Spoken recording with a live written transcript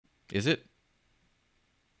Is it?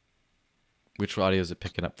 Which audio is it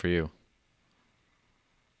picking up for you?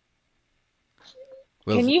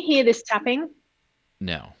 Well, Can you hear this tapping?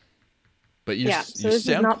 no. But Yeah, so this is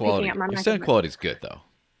not picking up my your sound microphone. quality is good though.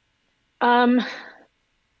 Um,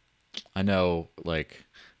 I know, like,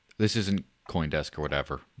 this isn't CoinDesk or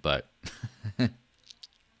whatever, but and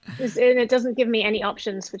it doesn't give me any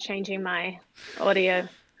options for changing my audio.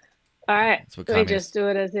 All right, that's what we just communists. do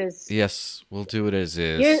it as is. Yes, we'll do it as You,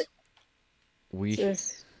 is. We,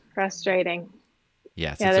 this is frustrating.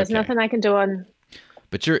 yes, Yeah, it's there's okay. nothing I can do on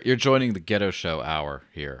But you're joining the Ghetto Show hour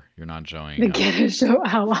here. You're not joining the Ghetto Show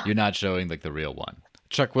hour. you're not showing like the real one.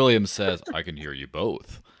 Chuck Williams says, "I can hear you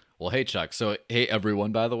both." Well, hey Chuck. So hey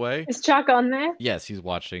everyone, by the way. Is Chuck on there? Yes, he's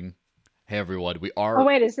watching. Hey everyone, Oh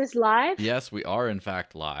wait, is this live? we are in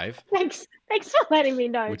fact live, Thanks for letting me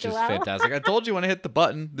know, which is Joelle. fantastic. I told you when I hit the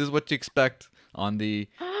button, this is what you expect on the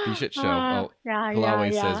shit show. Oh, Yeah, yeah,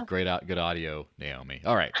 Kalawe says yeah. good audio, Naomi.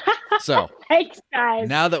 All right. So, Thanks, guys.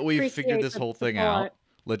 now that we've figured Appreciate this the whole thing out, support.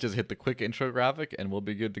 let's just hit the quick intro graphic and we'll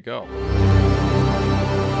be good to go.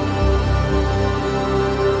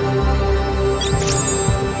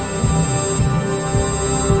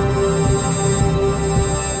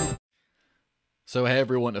 So, hey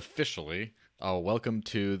everyone, officially, welcome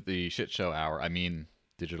to the Shit Show Hour. I mean,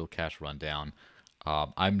 Digital Cash Rundown.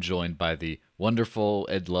 I'm joined by the wonderful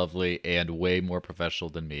and lovely and way more professional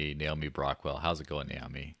than me, Naomi Brockwell. How's it going,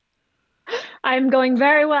 Naomi? I'm going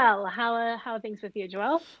very well. How are things with you,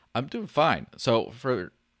 Joelle? I'm doing fine. So,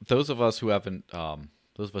 for those of us who haven't,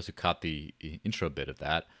 those of us who caught the intro bit of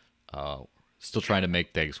that, uh, still trying to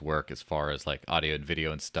make things work as far as like audio and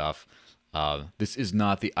video and stuff. This is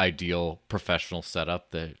not the ideal professional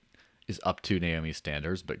setup that is up to Naomi's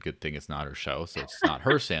standards, but good thing it's not her show, so it's not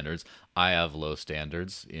her standards. I have low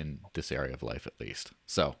standards in this area of life, at least.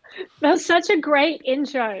 So, That's such a great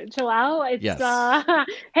intro, Joelle. It's yes.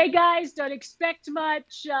 hey guys, don't expect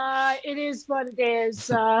much. It is what it is.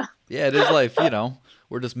 Yeah, it is life, you know.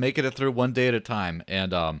 We're just making it through one day at a time.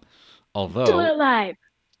 And Doing although, it live.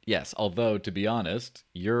 yes, although to be honest,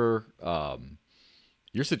 your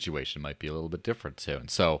situation might be a little bit different soon.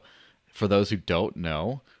 So, for those who don't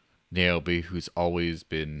know, Naomi, who's always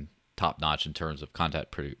been top notch in terms of content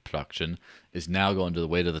production, is now going to the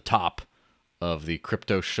way to the top of the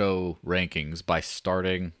crypto show rankings by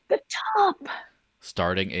The top.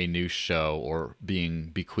 starting a new show or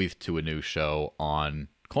being bequeathed to a new show on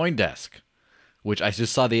CoinDesk, which I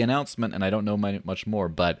just saw the announcement and I don't know much more,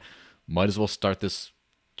 but might as well start this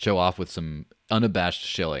show off with some unabashed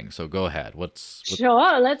shilling. So go ahead. What?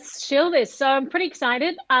 Sure, let's chill this. So I'm pretty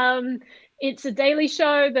excited. It's a daily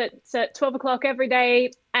show that's at 12 o'clock every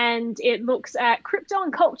day, and it looks at crypto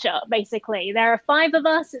and culture, basically. There are five of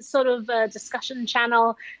us. It's sort of a discussion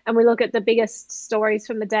channel, and we look at the biggest stories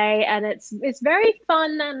from the day, and it's very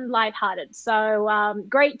fun and lighthearted. So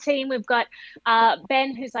great team. We've got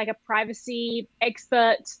Ben, who's like a privacy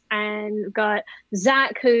expert, and we've got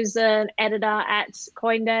Zach, who's an editor at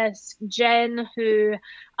CoinDesk, Jen, who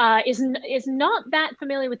is not that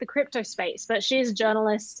familiar with the crypto space, but she's a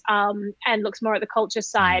journalist and looks more at the culture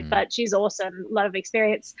side. Mm, But she's awesome, a lot of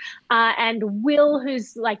experience. And Will,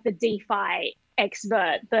 who's like the DeFi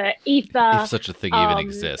expert, the if Ether, such a thing even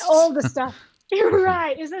exists. all the stuff. You're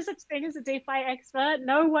right. Is there such thing as a DeFi expert?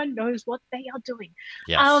 No one knows what they are doing.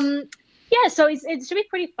 Yes. Um, yeah, so it should be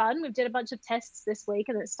pretty fun. We've did a bunch of tests this week,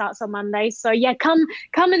 and it starts on Monday. So yeah, come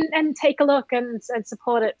and take a look and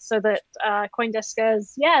support it, so that CoinDesk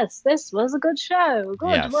goes, yes, this was a good show.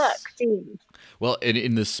 Good work, Yes. team. Well,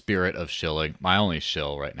 in the spirit of shilling, my only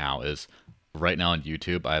shill right now is right now on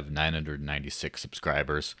YouTube. I have 996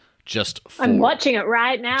 subscribers, I'm watching it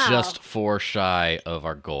right now. just four shy of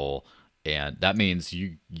our goal, and that means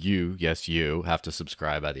yes, you have to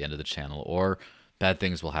subscribe by the end of the channel, or bad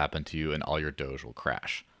things will happen to you and all your Doge will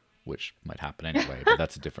crash, which might happen anyway, but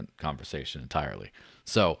that's a different conversation entirely.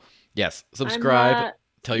 So, yes, I'm subscribe.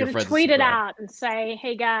 Tell your gonna friends to tweet it subscribe. out and say,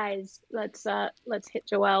 hey guys, let's hit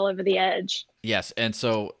Joelle over the edge. Yes, and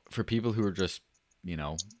so for people who are just, you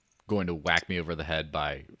know, going to whack me over the head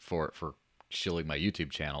by for shilling my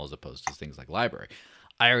YouTube channel as opposed to things like library.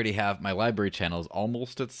 I already have my library channel is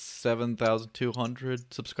almost at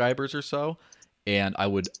 7,200 subscribers or so, and I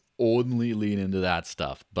would only lean into that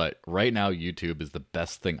stuff. But right now YouTube is the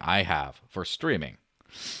best thing I have for streaming.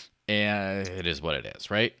 And it is what it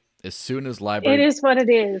is, right? As soon as It library is what it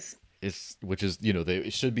is. is, which is, you know,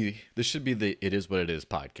 it should be, this should be the it is what it is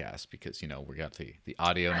podcast, because, you know, we got the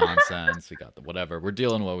audio nonsense, we got the whatever, we're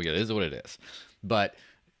dealing with what we get. It is what it is. But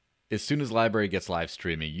as soon as library gets live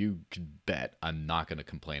streaming, you could bet I'm not going to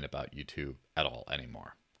complain about YouTube at all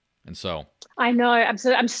anymore. And so, I know,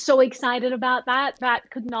 absolutely. I'm so excited about that. That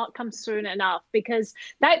could not come soon enough because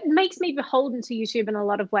that makes me beholden to YouTube in a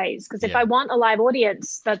lot of ways. Because if I yeah. want a live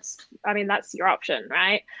audience, I mean, that's your option,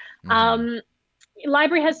 right? Hmm. Um,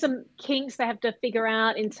 Library has some kinks they have to figure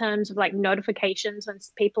out in terms of like notifications when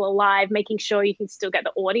people are live, making sure you can still get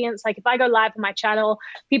the audience. Like if I go live on my channel,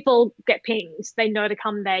 people get pings. They know to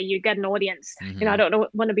come there. You get an audience. I Hmm.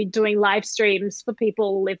 don't want to be doing live streams for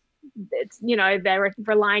people if it's they're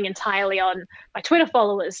relying entirely on my Twitter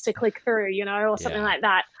followers to click through, or something Yeah. like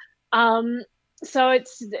that. Um, so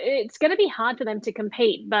it's going to be hard for them to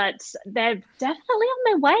compete, but they're definitely on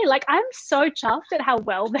their way. Like I'm so chuffed at how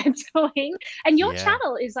well they're doing, and your Yeah.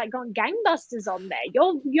 channel is like gone gangbusters on there.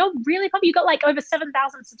 You're really popular. You got like over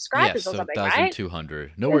 7,000 Yeah, subscribers or something, right?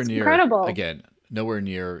 7,200. Nowhere It's near, incredible. again, nowhere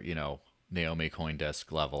near, Naomi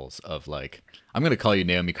Coindesk levels of like, I'm going to call you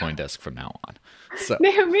Naomi Coindesk from now on. So,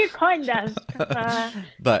 Mere Coindesk.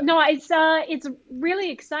 but No, it's really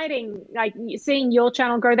exciting, like seeing your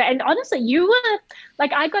channel grow there. And honestly, you were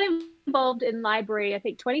like I got involved in library, I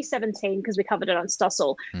think 2017 because we covered it on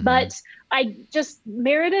Stossel, hmm but I just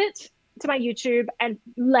mirrored it to my YouTube and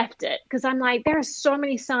left it because I'm like, there are so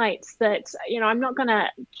many sites that I'm not gonna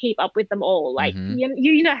keep up with them all. Like hmm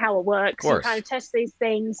you know how it Of works. You kind course. of test these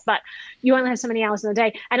things, but you only have so many hours in a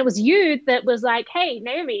day. And it was you that was like, hey,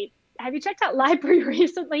 Naomi, have you checked out library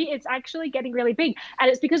recently? It's actually getting really big. And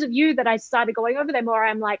it's because of you that I started going over there more.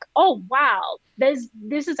 I'm like, oh wow, this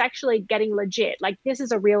is actually getting legit. Like this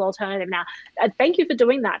is a real alternative now. Thank you for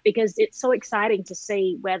doing that because it's so exciting to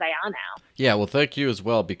see where they are now. Yeah, well, thank you as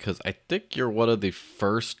well, because I think you're one of the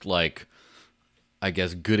first, like, I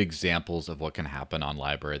guess, good examples of what can happen on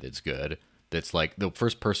library that's good. That's like the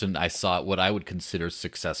first person I saw what I would consider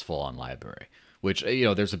successful on library. Which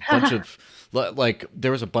there's a bunch of like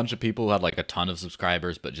there was a bunch of people who had like a ton of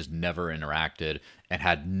subscribers but just never interacted and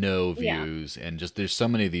had no Yeah. views, and just there's so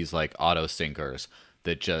many of these like auto syncers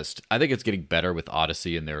that just I think it's getting better with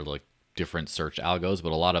Odyssey and their like different search algos,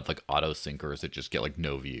 but a lot of like auto syncers that just get like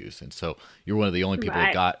no views, and so you're one of the only people that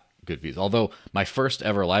Right. got good views. Although my first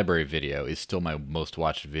ever library video is still my most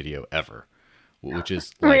watched video ever, which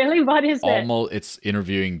is like Really? What is it? almost it's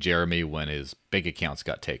interviewing Jeremy when his bank accounts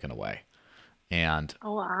got taken away. And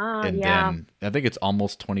Oh wow, and yeah. then I think it's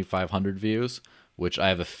almost 2,500 views, which I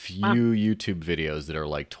have a Wow. few YouTube videos that are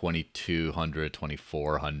like 2,200,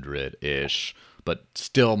 2,400 ish, but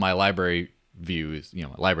still my library views,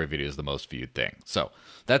 library video is the most viewed thing. So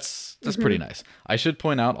that's pretty Hmm. nice. I should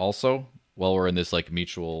point out also, while we're in this like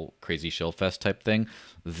mutual crazy shill fest type thing,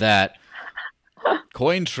 that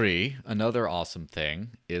Cointree, another awesome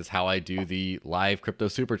thing, is how I do the live crypto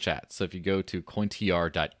super chat. So if you go to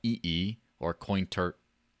cointr.ee or cointer.e/the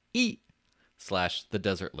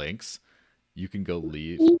desert links, you can go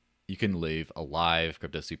leave. You can leave a live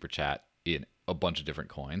crypto super chat in a bunch of different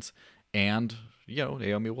coins, and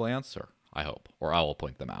Naomi will answer. I hope, or I will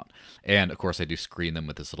point them out. And of course, I do screen them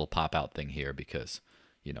with this little pop out thing here because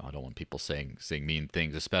I don't want people saying mean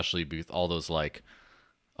things, especially with all those like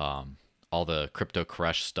um, all the crypto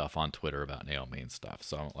crush stuff on Twitter about Naomi and stuff.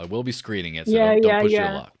 So I will be screening it. So Yeah, don't yeah, push your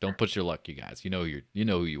yeah. luck. Don't push your luck, you guys. You know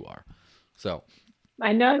who you are. So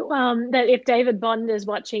I know that if David Bond is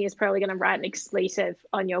watching, he's probably going to write an expletive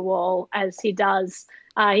on your wall, as he does.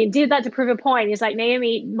 He did that to prove a point. He's like,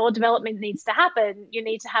 Naomi, more development needs to happen. You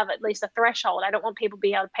need to have at least a threshold. I don't want people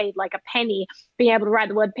being able to pay like a penny, being able to write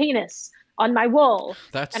the word penis on my wall.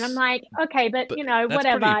 And I'm that's like, okay, but but that's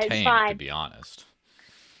pretty whatever, it's tame to fine. be honest.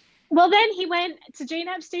 Well, then he went to Gene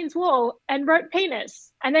Epstein's wall and wrote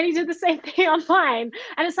penis. And then he did the same thing on mine.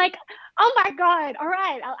 And it's like, oh my God, all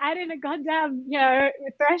right, I'll add in a goddamn,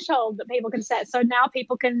 threshold that people can set. So now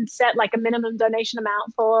people can set like a minimum donation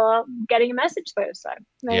amount for getting a message through. So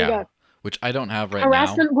there you Yeah, go. which I don't have right now.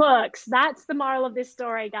 Harassment works. That's the moral of this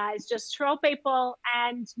story, guys. Just troll people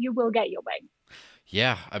and you will get your way.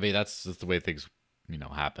 Yeah, I mean that's just the way things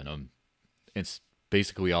happen. It's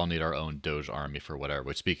basically we all need our own Doge army for whatever.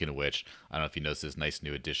 Which speaking of which, I don't know if you noticed this nice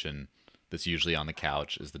new addition that's usually on the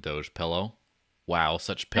couch is the Doge pillow. Wow,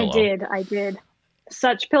 such pillow. I did.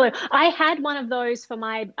 Such pillow. I had one of those for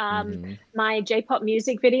Hmm. my J-pop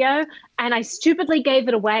music video, and I stupidly gave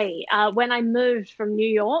it away when I moved from New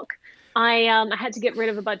York. I had to get rid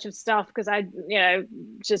of a bunch of stuff because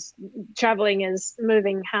just traveling is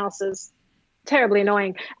moving houses terribly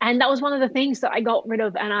annoying, and that was one of the things that I got rid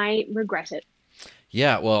of, and I regret it.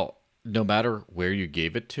 Yeah, well, no matter where you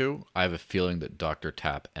gave it to, I have a feeling that Dr.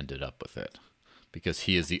 Tap ended up with it because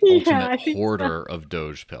he is the Yeah, ultimate I think so. hoarder of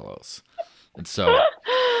Doge pillows. And so,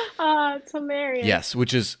 Oh, it's hilarious. yes,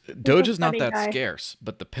 which is He's a Doge is not funny that guy. scarce,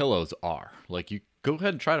 but the pillows are. Like you go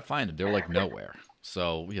ahead and try to find it. They're like nowhere.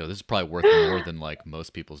 So, this is probably worth more than like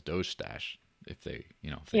most people's Doge stash if they,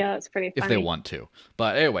 Yeah, that's pretty if they funny. want to.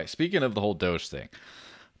 But anyway, speaking of the whole Doge thing,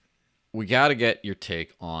 we got to get your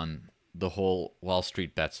take on the whole Wall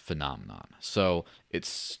Street bets phenomenon. So, it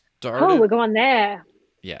Oh, started, we're going there.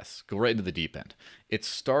 yes, go right into the deep end. It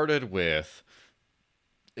started with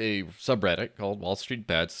a subreddit called Wall Street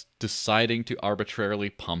Bets deciding to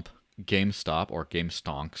arbitrarily pump GameStop or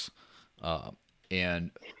GameStonks uh,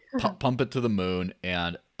 and pump it to the moon,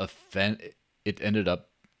 and it ended up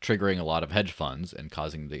triggering a lot of hedge funds and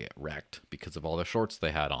causing them to get wrecked because of all the shorts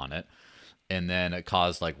they had on it. And then it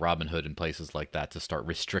caused like Robinhood and places like that to start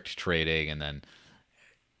restrict trading. And then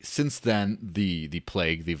since then, the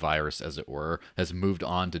plague, the virus, as it were, has moved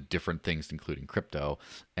on to different things, including crypto.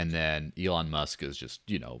 And then Elon Musk is just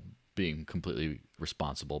being completely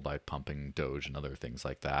responsible by pumping Doge and other things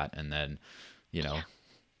like that. And then you know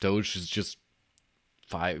Doge is just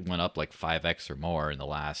five went up like 5x or more in the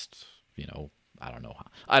last, I don't know how.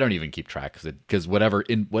 I don't even keep track because whatever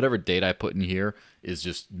data I put in here is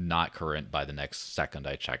just not current by the next second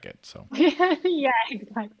I check it. So Yeah,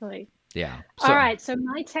 exactly. yeah. All So right, so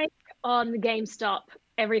my take on the GameStop,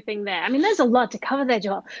 everything there. I mean, there's a lot to cover there,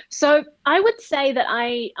 Joel. So I would say that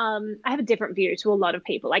I have a different view to a lot of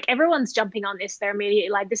people. Like everyone's jumping on this, they're immediately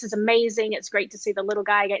like, this is amazing. It's great to see the little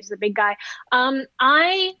guy get to the big guy.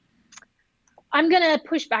 I'm gonna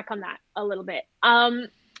push back on that a little bit.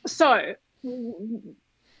 So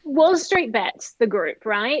Wall Street Bets, the group,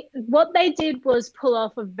 right? What they did was pull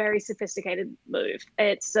off a very sophisticated move.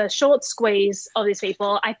 It's a short squeeze of these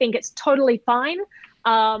people. I think it's totally fine.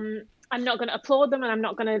 I'm not going to applaud them, and I'm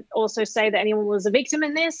not going to also say that anyone was a victim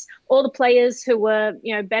in this. All the players who were,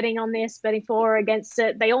 betting on this, betting for or against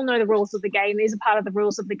it, they all know the rules of the game. These are part of the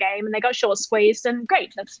rules of the game, and they got short squeezed. And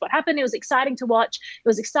great, that's what happened. It was exciting to watch. It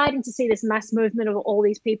was exciting to see this mass movement of all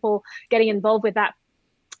these people getting involved with that.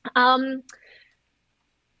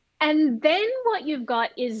 And then what you've got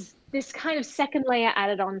is this kind of second layer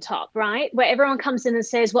added on top, right? Where everyone comes in and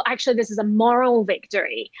says, well, actually, this is a moral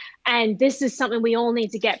victory. And this is something we all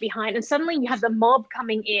need to get behind. And suddenly you have the mob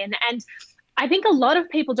coming in. And I think a lot of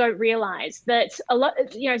people don't realize that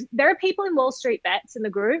there are people in Wall Street Bets in the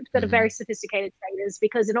group that are mhm. very sophisticated traders,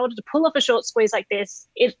 because in order to pull off a short squeeze like this,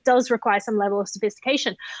 it does require some level of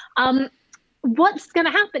sophistication. What's going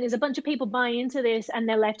to happen is a bunch of people buy into this and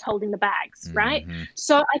they're left holding the bags, right? Mhm.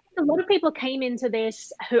 So I think a lot of people came into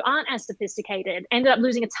this who aren't as sophisticated, ended up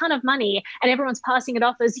losing a ton of money, and everyone's passing it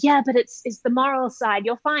off as, yeah, but it's the moral side,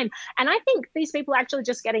 you're fine. And I think these people are actually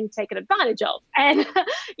just getting taken advantage of. And,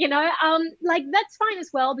 like that's fine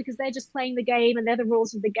as well, because they're just playing the game and they're the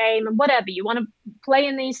rules of the game and whatever. You want to play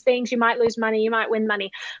in these things, you might lose money, you might win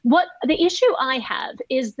money. What the issue I have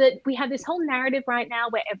is that we have this whole narrative right now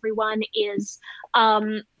where everyone is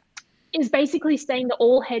basically saying that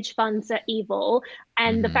all hedge funds are evil,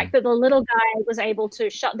 and the fact Mhm. that the little guy was able to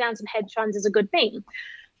shut down some hedge funds is a good thing.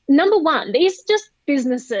 Number one, these are just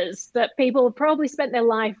businesses that people have probably spent their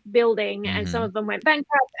life building, and some Mhm. of them went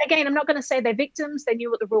bankrupt. Again, I'm not going to say they're victims. They knew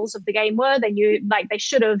what the rules of the game were. They knew, like, they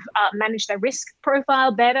should have managed their risk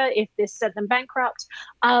profile better if this sent them bankrupt.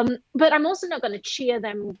 But I'm also not going to cheer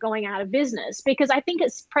them going out of business, because I think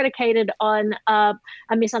it's predicated on a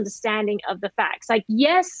misunderstanding of the facts. Like,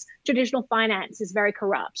 yes, traditional finance is very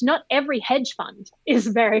corrupt. Not every hedge fund is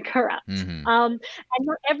very corrupt. Mhm. And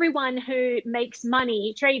not everyone who makes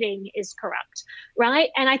money trading is corrupt,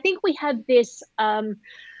 right? And I think we have this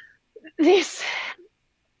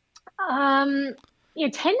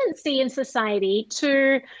tendency in society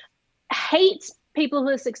to hate people who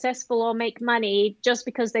are successful or make money just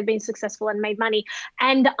because they've been successful and made money.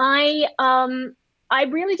 And I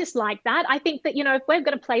really dislike that. I think that, if we're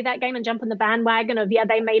going to play that game and jump on the bandwagon of, yeah,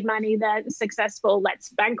 they made money, they're successful,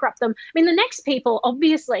 let's bankrupt them. I mean, the next people,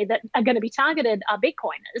 obviously, that are going to be targeted are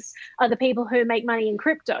Bitcoiners, are the people who make money in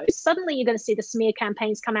crypto. Suddenly you're going to see the smear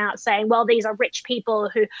campaigns come out saying, well, these are rich people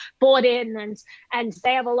who bought in and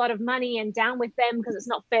they have a lot of money, and down with them because it's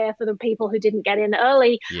not fair for the people who didn't get in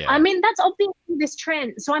early. I Yeah. mean, that's obviously this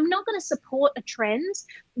trend. So I'm not going to support a trend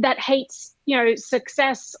that hates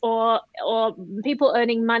success or people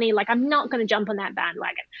earning money. Like, I'm not going to jump on that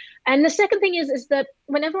bandwagon. And the second thing is that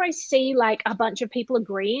whenever I see like a bunch of people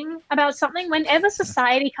agreeing about something, whenever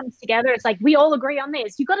society comes together, it's like we all agree on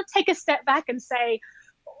this. You've got to take a step back and say,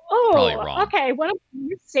 Probably oh, wrong. okay, what am I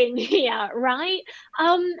missing here, right?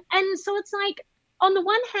 And so it's like, on the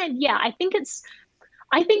one hand, yeah, I think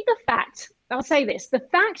the fact, I'll say this, the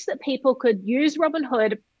fact that people could use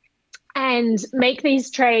Robinhood and make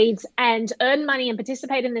these trades and earn money and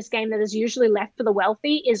participate in this game that is usually left for the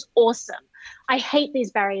wealthy is awesome. I hate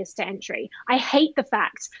these barriers to entry. I hate the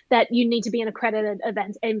fact that you need to be an accredited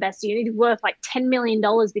event investor. You need to be worth like $10 million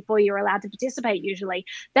before you're allowed to participate usually.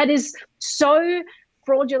 That is so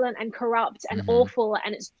fraudulent and corrupt and awful,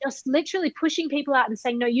 and it's just literally pushing people out and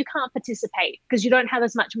saying, no, you can't participate because you don't have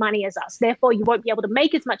as much money as us, therefore you won't be able to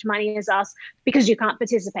make as much money as us because you can't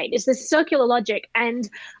participate. It's this circular logic, and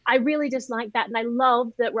I really dislike that, and I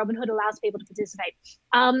love that Robinhood allows people to participate.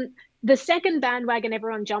 The second bandwagon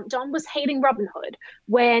everyone jumped on was hating Robinhood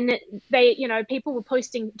when they, people were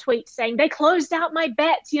posting tweets saying they closed out my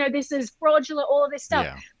bets, this is fraudulent, all of this stuff.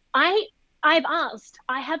 Yeah. I've asked,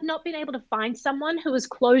 I have not been able to find someone who was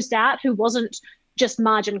closed out who wasn't just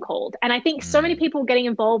margin called. And I think so many people getting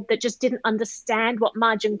involved that just didn't understand what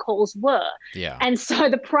margin calls were. Yeah. And so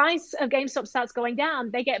the price of GameStop starts going down,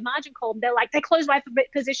 they get margin called, and they're like, they closed my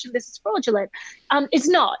position, this is fraudulent. It's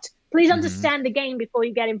not. Please understand the game before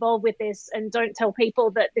you get involved with this, and don't tell people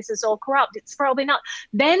that this is all corrupt. It's probably not.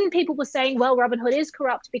 Then people were saying, well, Robinhood is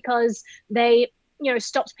corrupt because they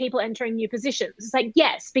stopped people entering new positions. It's like,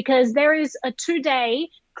 yes, because there is a 2-day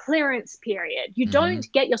clearance period. You don't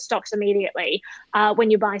get your stocks immediately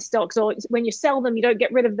when you buy stocks, or when you sell them, you don't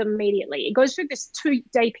get rid of them immediately. It goes through this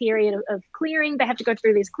 2-day period of clearing. They have to go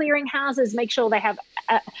through these clearing houses, make sure they have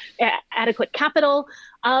adequate capital.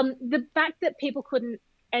 The fact that people couldn't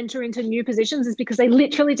enter into new positions is because they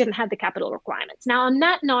literally didn't have the capital requirements. Now, on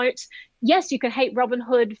that note, yes, you could hate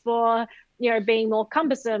Robinhood for being more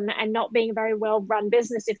cumbersome and not being a very well-run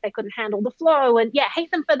business if they couldn't handle the flow, and hate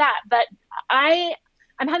them for that. But I'm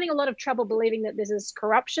having a lot of trouble believing that this is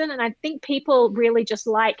corruption, and I think people really just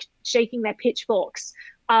like shaking their pitchforks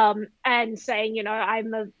and saying,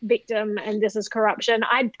 I'm a victim and this is corruption.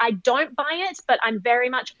 I don't buy it, but I'm very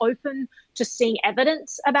much open to seeing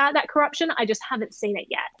evidence about that corruption. I just haven't seen it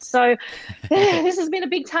yet. So this has been a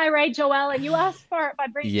big tirade, Joel, and you asked for it by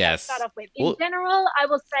bringing it to start off with. In general, I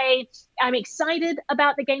will say I'm excited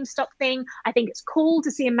about the GameStop thing. I think it's cool to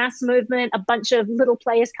see a mass movement, a bunch of little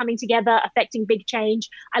players coming together, affecting big change.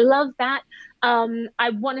 I love that.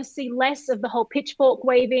 I want to see less of the whole pitchfork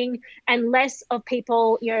waving and less of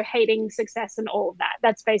people, hating success and all of that.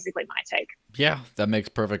 That's basically my take. Yeah, that makes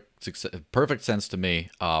perfect sense to me.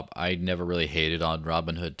 I never really hated on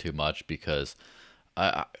Robinhood too much because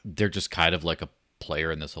they're just kind of like a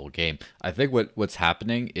player in this whole game. I think what's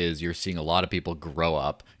happening is you're seeing a lot of people grow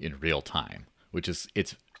up in real time, which is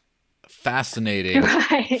it's fascinating,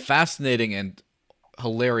 fascinating and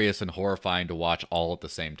hilarious and horrifying to watch all at the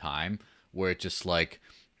same time. Where it just like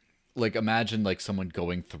imagine like someone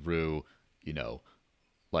going through,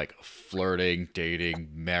 like flirting,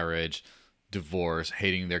 dating, marriage, divorce,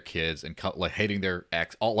 hating their kids, and like hating their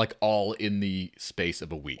ex, all in the space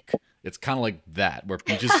of a week. It's kind of like that, where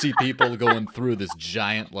you just see people going through this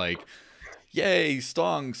giant like, yay,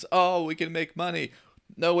 stonks, oh, we can make money.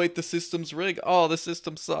 No, wait, the system's rigged. Oh, the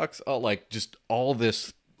system sucks. Oh, like just all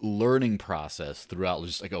this learning process throughout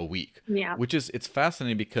just like a week. Yeah. Which is, it's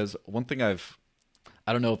fascinating because one thing I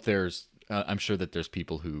don't know if there's, I'm sure that there's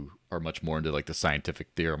people who are much more into like the scientific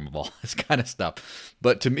theorem of all this kind of stuff.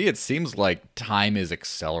 But to me, it seems like time is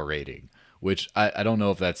accelerating, which I don't know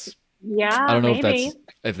if that's, I don't know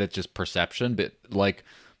if that's just perception, but like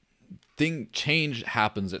change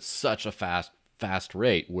happens at such a fast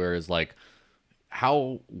rate. Whereas like,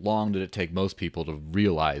 how long did it take most people to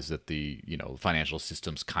realize that the financial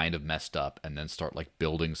system's kind of messed up and then start like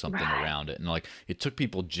building something around it? And like it took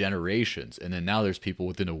people generations, and then now there's people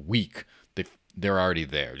within a week they're already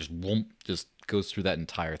there. Just goes through that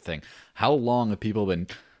entire thing. How long have people been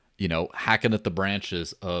hacking at the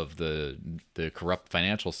branches of the corrupt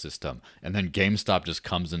financial system, and then GameStop just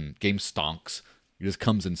comes and GameStonks. He just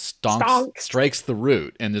comes and strikes the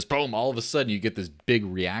root, and this boom, all of a sudden you get this big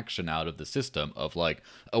reaction out of the system of like,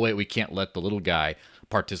 oh wait, we can't let the little guy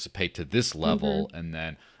participate to this level. And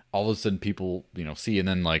then all of a sudden people, see, and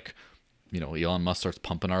then like, Elon Musk starts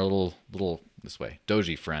pumping our little this way,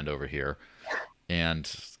 Doji friend over here. And,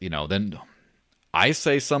 then I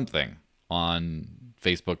say something on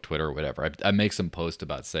Facebook, Twitter, or whatever. I make some post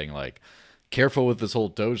about saying like, careful with this whole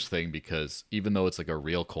Doge thing, because even though it's like a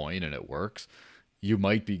real coin and it works, you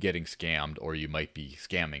might be getting scammed, or you might be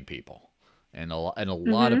scamming people. And a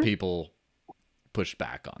lot of people pushed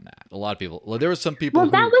back on that. A lot of people, there were some people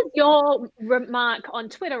that was your remark on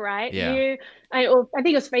Twitter, right? Yeah. I think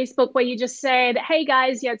it was Facebook, where you just said, hey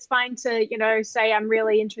guys, it's fine to, say I'm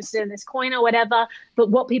really interested in this coin or whatever,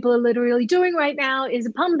 but what people are literally doing right now is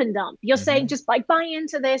a pump and dump. You're saying just like buy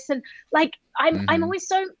into this, and like I'm always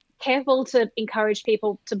so careful to encourage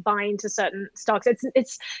people to buy into certain stocks.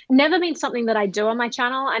 It's never been something that I do on my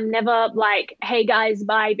channel. I'm never like, hey guys,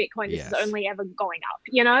 buy Bitcoin. This is Yes. only ever going up,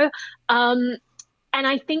 you know? And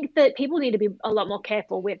I think that people need to be a lot more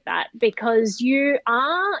careful with that because you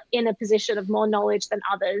are in a position of more knowledge than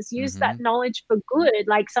others. Use Mm-hmm. that knowledge for good.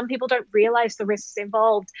 Like some people don't realize the risks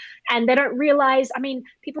involved and they don't realize, I mean,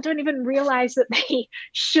 people don't even realize that they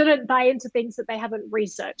shouldn't buy into things that they haven't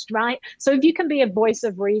researched, right? So if you can be a voice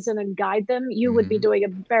of reason and guide them, you would be Mm-hmm. doing a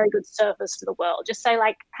very good service to the world. Just say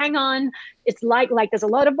like, hang on, it's like there's a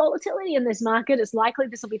lot of volatility in this market. It's likely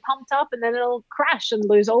this will be pumped up and then it'll crash and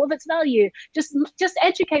lose all of its value. Just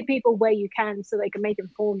educate people where you can so they can make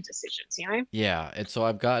informed decisions, you know? Yeah, and so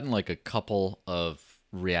I've gotten like a couple of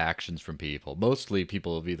reactions from people. Mostly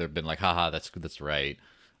people have either been like, haha, that's right,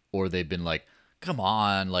 or they've been like, come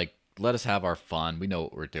on, like let us have our fun. We know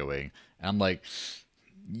what we're doing. And I'm like,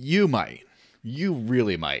 you might. You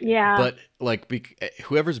really might. Yeah. But like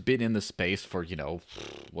whoever's been in the space for,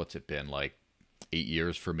 what's it been like 8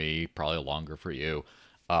 years for me, probably longer for you.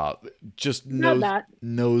 Uh, just Not knows that.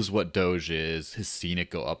 knows what Doge is, has seen it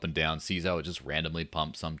go up and down, sees how it just randomly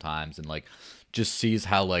pumps sometimes, and like just sees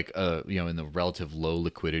how like in the relative low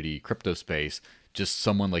liquidity crypto space, just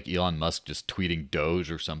someone like Elon Musk just tweeting Doge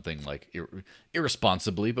or something like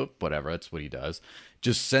irresponsibly, but whatever, that's what he does.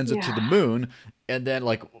 Just sends it to the Yeah. moon, and then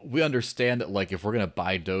like we understand that like if we're gonna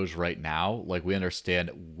buy Doge right now, like we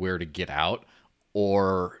understand where to get out,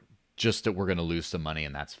 or just that we're going to lose some money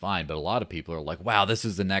and that's fine. But a lot of people are like, wow, this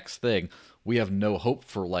is the next thing. We have no hope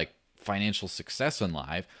for like financial success in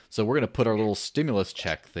life. So we're going to put our little stimulus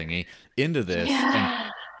check thingy into this. Yeah.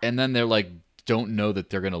 And then they're like, don't know that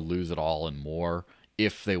they're going to lose it all and more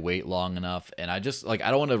if they wait long enough. And I just like, I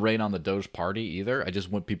don't want to rain on the Doge party either. I just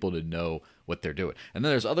want people to know what they're doing. And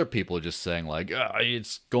then there's other people just saying like,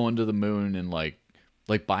 it's going to the moon and like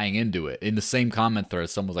buying into it. In the same comment thread,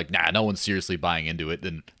 someone was like, nah, no one's seriously buying into it.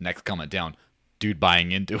 Then next comment down, dude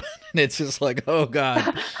buying into it. And it's just like, oh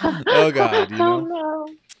God. Oh God, Oh no.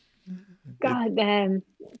 It, God damn.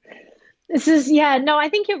 This is yeah, no, I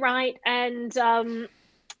think you're right. And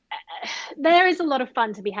there is a lot of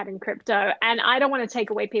fun to be had in crypto, and I don't want to take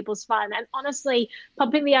away people's fun. And honestly,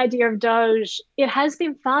 pumping the idea of Doge, it has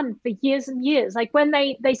been fun for years and years. Like when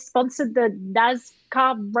they sponsored the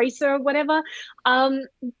NASCAR racer or whatever,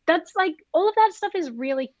 that's like all of that stuff is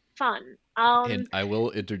really fun. and I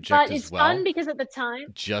will interject But as it's fun well. because at the time,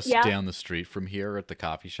 Just yeah. down the street from here at the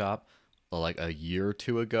coffee shop, like a year or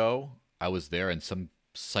two ago, I was there and some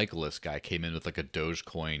cyclist guy came in with like a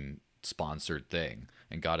Dogecoin sponsored thing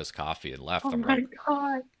and got his coffee and left. Oh I'm my like,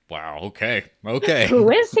 God. wow, okay, okay.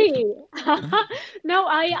 Who is he? No,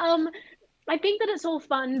 I think that it's all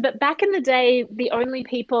fun, but back in the day, the only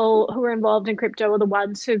people who were involved in crypto were the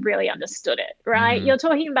ones who really understood it, right? Hmm. You're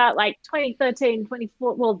talking about like 2013,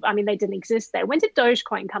 24. Well, I mean, they didn't exist there. When did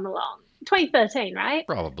Dogecoin come along? 2013, right?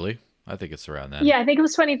 Probably. I think it's around then. Yeah, I think it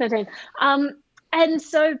was 2013. And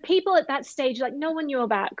so people at that stage, like no one knew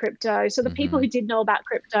about crypto. So the people Hmm. who did know about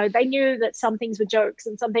crypto, they knew that some things were jokes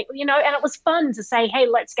and something, and it was fun to say, hey,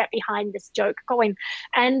 let's get behind this joke coin.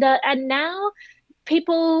 And now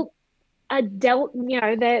people are dealt,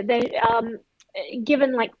 they're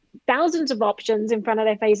given like thousands of options in front of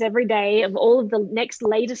their face every day of all of the next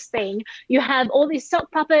latest thing. You have all these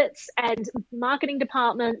sock puppets and marketing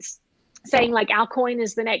departments saying like our coin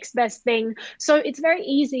is the next best thing. So it's very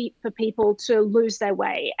easy for people to lose their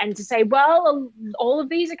way and to say, well, all of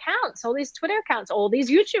these accounts, all these Twitter accounts, all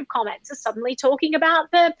these YouTube comments are suddenly talking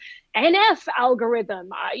about the NF algorithm.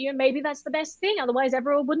 Maybe that's the best thing. Otherwise,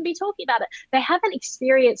 everyone wouldn't be talking about it. They haven't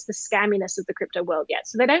experienced the scamminess of the crypto world yet,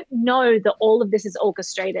 so they don't know that all of this is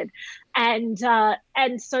orchestrated, and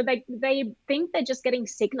so they think they're just getting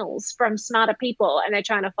signals from smarter people, and they're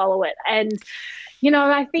trying to follow it. And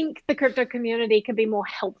I think the crypto community can be more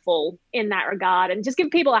helpful in that regard and just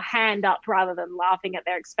give people a hand up rather than laughing at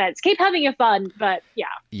their expense. Keep having your fun, but yeah.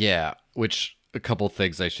 Yeah, which a couple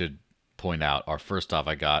things I should point out are, first off,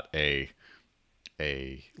 I got a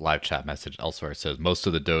live chat message elsewhere. It says most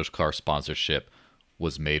of the Dogecoin sponsorship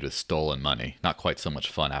was made with stolen money. Not quite so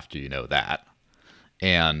much fun after you know that.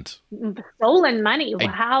 And Stolen money. I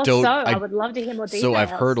How so? don't I would love to hear more details. so I've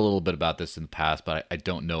heard a little bit about this in the past, but I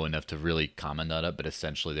don't know enough to really comment on it. But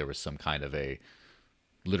essentially, there was some kind of a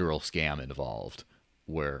literal scam involved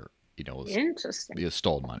where it was Interesting.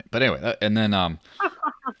 stolen money. But anyway, and then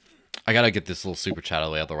I gotta get this little super chat out of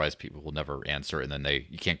the way, otherwise people will never answer, and then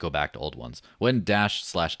you can't go back to old ones. When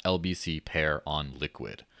dash/LBC pair on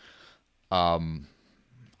Liquid?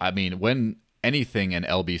 I mean, when anything an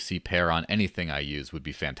LBC pair on anything I use would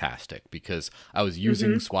be fantastic, because I was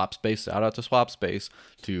using Hmm. Swapspace, shout out to Swapspace,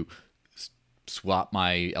 to swap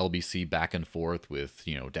my LBC back and forth with,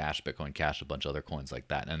 Dash, Bitcoin Cash, a bunch of other coins like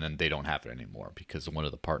that. And then they don't have it anymore because one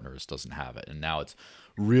of the partners doesn't have it. And now it's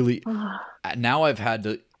really, now I've had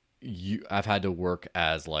to work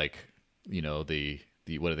as like, the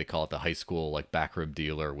what do they call it, the high school like backroom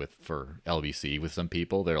dealer with for LBC with some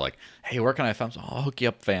people. They're like, hey, where can I find some? I'll hook you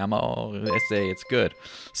up, fam. Oh, it's good.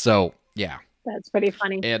 So yeah. That's pretty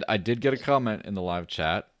funny. And I did get a comment in the live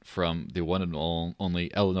chat from the one and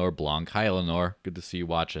only Eleanor Blanc. Hi, Eleanor. Good to see you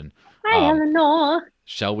watching. Hi, Eleanor.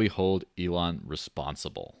 Shall we hold Elon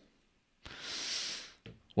responsible?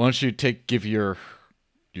 Why don't you give your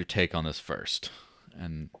take on this first?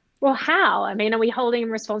 And Well, how? I mean, are we holding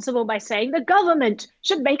him responsible by saying the government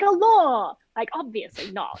should make a law? Like,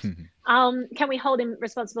 obviously not. Can we hold him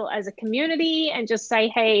responsible as a community and just say,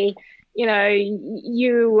 hey,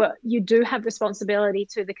 you do have responsibility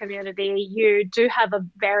to the community. You do have a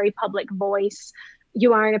very public voice.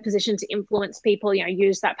 You are in a position to influence people.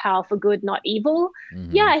 Use that power for good, not evil.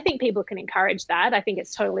 Yeah, I think people can encourage that. I think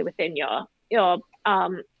it's totally within your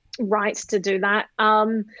rights to do that.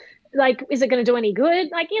 Like, is it going to do any good?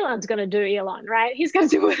 Like, Elon's going to do Elon, right? He's going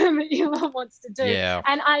to do whatever Elon wants to do. yeah,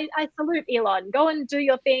 And I salute Elon. Go and do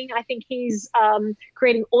your thing. I think he's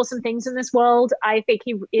creating awesome things in this world. I think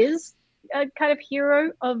he is a kind of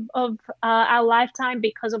hero of our lifetime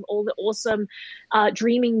because of all the awesome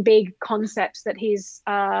dreaming big concepts that he's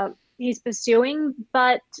pursuing.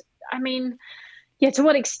 But I mean, yeah, to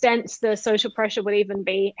what extent the social pressure would even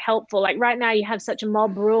be helpful? Like right now, you have such a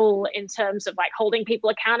mob rule in terms of like holding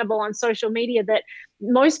people accountable on social media that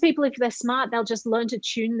most people, if they're smart, they'll just learn to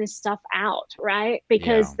tune this stuff out, right? yeah,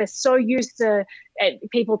 Because they're so used to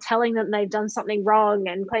people telling them they've done something wrong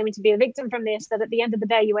and claiming to be a victim from this that at the end of the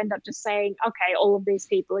day, you end up just saying, okay, all of these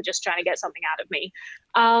people are just trying to get something out of me.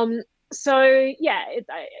 So yeah,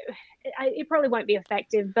 it probably won't be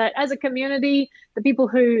effective, but as a community, the people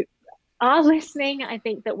who are listening, I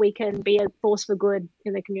think that we can be a force for good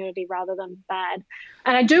in the community rather than bad.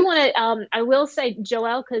 And I do want to, I will say,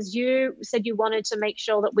 Joelle, because you said you wanted to make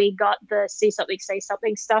sure that we got the see something, say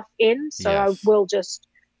something stuff in. So I yes, will just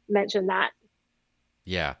mention that.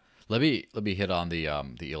 yeah. Let me hit on the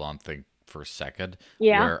Elon thing for a second,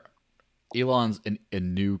 Yeah. where Elon's a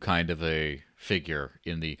new kind of a figure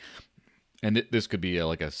and this could be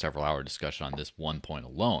like a several hour discussion on this one point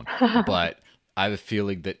alone, but I have a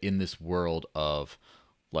feeling that in this world of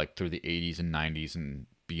like through the 80s and 90s and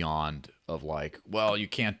beyond of like, well, you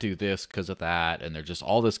can't do this because of that, and there's just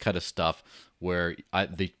all this kind of stuff where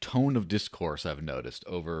the tone of discourse I've noticed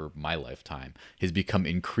over my lifetime has become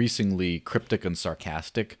increasingly cryptic and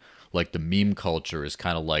sarcastic. Like the meme culture is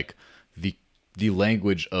kind of like the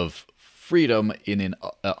language of freedom in an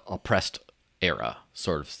oppressed era,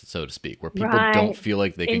 sort of, so to speak, where people don't Right. feel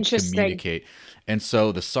like they can Interesting. communicate. And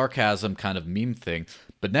so the sarcasm kind of meme thing,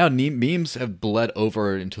 but now memes have bled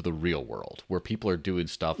over into the real world where people are doing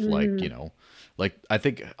stuff like, Mm. like I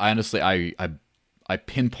think I honestly I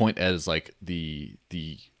pinpoint as like the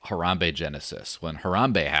Harambe genesis. When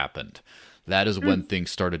Harambe happened, that is when Mm.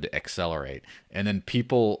 things started to accelerate. And then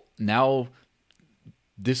people now,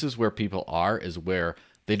 this is where people are, is where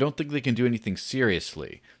they don't think they can do anything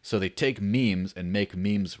seriously. So they take memes and make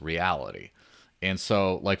memes reality. And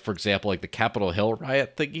so, like, for example, like the Capitol Hill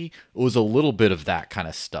riot thingy, it was a little bit of that kind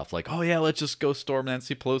of stuff. Like, oh yeah, let's just go storm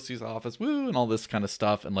Nancy Pelosi's office, woo, and all this kind of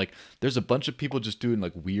stuff. And like, there's a bunch of people just doing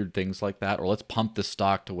like weird things like that, or let's pump the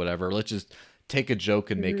stock to whatever. Let's just take a joke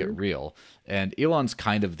and make it Mm. real. And Elon's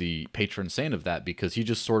kind of the patron saint of that because he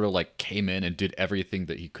just sort of like came in and did everything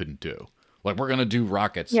that he couldn't do. Like, we're gonna do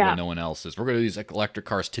rockets when Yeah. no one else is. We're gonna use electric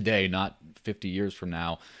cars today, not 50 years from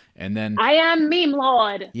now. And then I am meme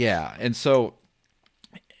lord. yeah, and so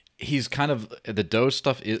he's kind of the Doge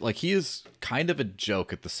stuff is like he is kind of a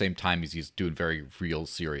joke at the same time as he's doing very real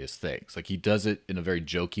serious things. Like he does it in a very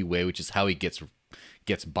jokey way, which is how he gets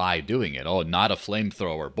by doing it. Oh, not a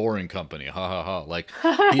flamethrower, boring company, ha ha ha. Like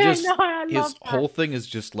he just No, I love his that. whole thing is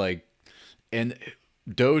just like, and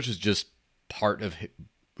Doge is just part of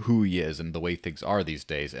who he is and the way things are these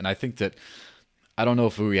days. And I think that I don't know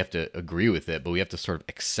if we have to agree with it, but we have to sort of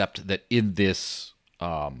accept that in this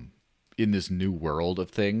new world of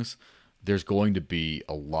things, there's going to be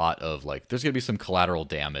a lot of like there's going to be some collateral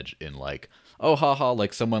damage in like, oh haha,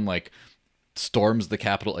 like someone like storms the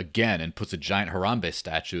Capitol again and puts a giant Harambe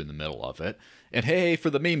statue in the middle of it. And hey, for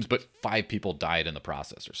the memes, but 5 people died in the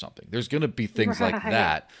process or something. There's going to be things like Right.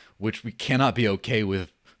 that, which we cannot be okay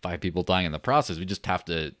with 5 people dying in the process. We just have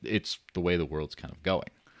to, it's the way the world's kind of going.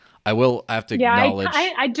 I have to Yeah, acknowledge,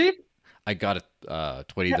 I do. I got a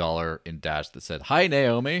 $20 in Dash that said "Hi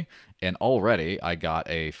Naomi," and already I got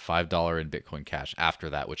a $5 in Bitcoin Cash after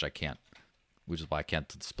that, which I can't, which is why I can't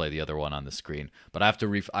display the other one on the screen. But I have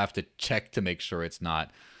to I have to check to make sure it's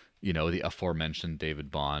not, the aforementioned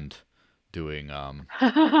David Bond doing,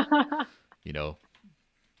 you know,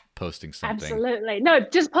 posting something. Absolutely. No,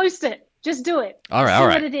 just post it. Just do it. All right, Just all do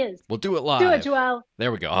right. what it is. We'll do it Do it, live. Joel.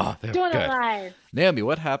 There we go. Oh, there, Doing it good. live. Naomi,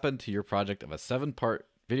 what happened to your project of a 7-part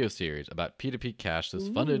video series about P2P Cash that's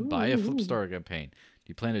funded by a Ooh. Flipstar campaign? Do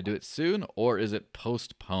you plan to do it soon, or is it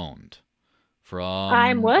postponed?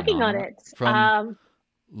 I'm From working on Anonymous? it. From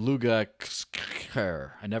Luga. I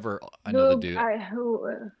know the Look, dude.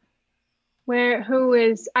 who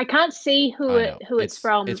is? I can't see I know. who it's It's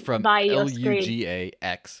from from by your screen.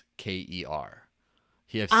 Lugaxker.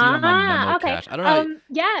 I've seen him on Memo Ah, okay. Cash. I don't know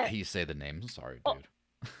Yeah. how you say the name. Sorry, dude.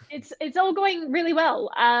 It's all going really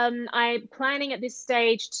well. I'm planning at this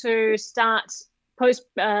stage to start post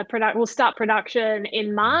product. We'll start production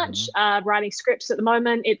in March. Hmm. Writing scripts at the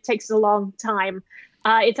moment. It takes a long time.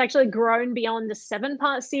 It's actually grown beyond the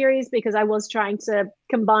 7-part series because I was trying to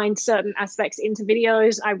combine certain aspects into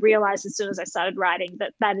videos. I realized as soon as I started writing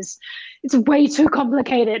it's way too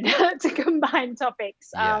complicated to combine topics.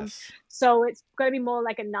 Yes. So it's going to be more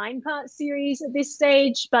like a 9-part series at this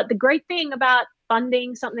stage. But the great thing about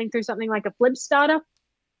funding something through something like a Flipstarter,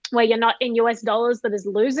 where you're not in US dollars that is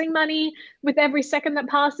losing money with every second that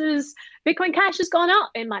passes, Bitcoin Cash has gone up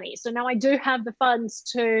in money. So now I do have the funds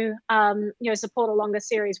to support a longer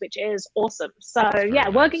series, which is awesome. So That's yeah,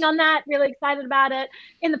 very working nice. on that, really excited about it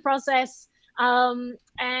in the process.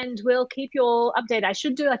 And we'll keep you all updated. I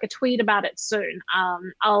should do like a tweet about it soon.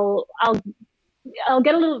 I'll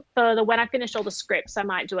get a little further when I finish all the scripts. I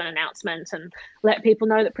might do an announcement and let people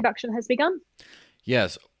know that production has begun.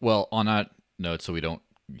 Yes. Well, on that note, so we don't,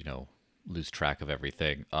 lose track of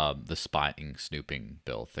everything. The spying, snooping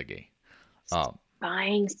bill thingy. Um,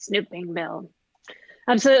 Buying Snooping Bill.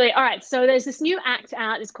 Absolutely. All right. So there's this new act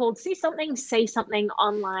out. It's called See Something, Say Something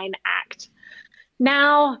Online Act.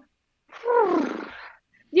 Now,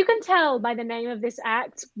 you can tell by the name of this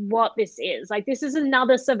act what this is. Like, this is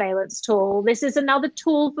another surveillance tool. This is another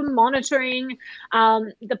tool for monitoring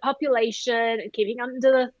the population, keeping under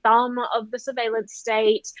the thumb of the surveillance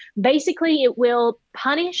state. Basically, it will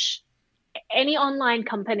punish any online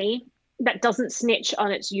company that doesn't snitch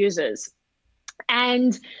on its users.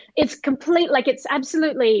 And it's complete, like, it's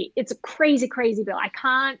a crazy, crazy bill. I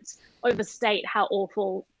can't overstate how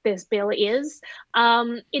awful this bill is.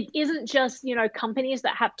 It isn't just, companies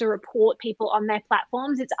that have to report people on their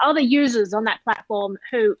platforms. It's other users on that platform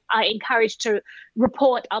who are encouraged to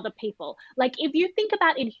report other people. Like, if you think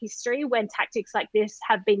about in history when tactics like this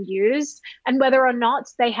have been used and whether or not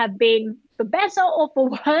they have been for better or for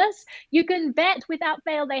worse, you can bet without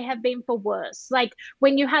fail they have been for worse. Like,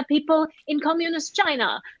 when you have people in communist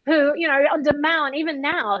China who, under Mao and even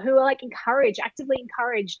now, who are like actively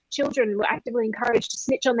encouraged, children were actively encouraged to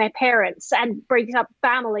snitch on their parents and break up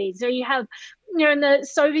families. So you have, in the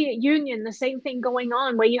Soviet Union, the same thing going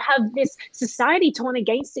on where you have this society torn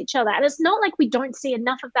against each other. And it's not like we don't see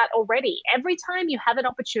enough of that already. Every time you have an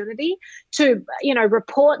opportunity to,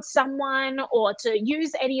 report someone or to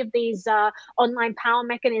use any of these online power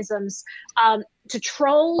mechanisms, to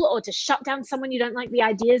troll or to shut down someone you don't like the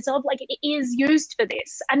ideas of, like, it is used for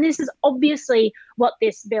this. And this is obviously what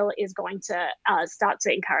this bill is going to start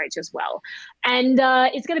to encourage as well. And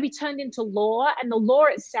it's going to be turned into law. And the law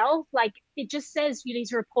itself, like, it just says you need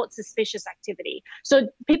to report suspicious activity. So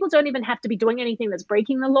people don't even have to be doing anything that's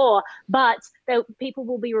breaking the law, but people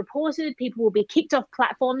will be reported, people will be kicked off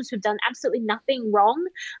platforms who've done absolutely nothing wrong.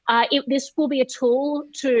 This will be a tool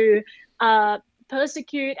to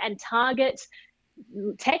persecute and target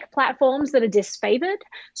tech platforms that are disfavored.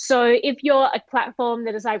 So if you're a platform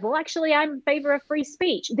that is like, well, actually, I'm in favor of free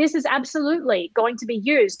speech, this is absolutely going to be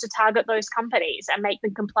used to target those companies and make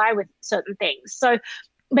them comply with certain things. So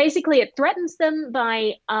basically, it threatens them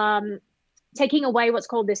by taking away what's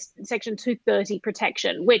called this Section 230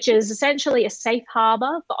 protection, which is essentially a safe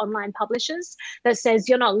harbor for online publishers that says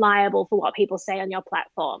you're not liable for what people say on your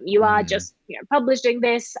platform. You are mm, just publishing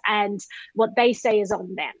this, and what they say is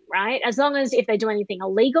on them, right? As long as if they do anything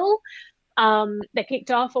illegal, they're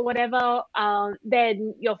kicked off or whatever,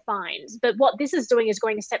 then you're fine. But what this is doing is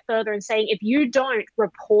going a step further and saying if you don't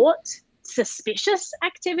report suspicious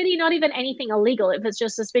activity, not even anything illegal. If it's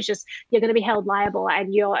just suspicious, you're going to be held liable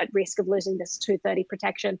and you're at risk of losing this 230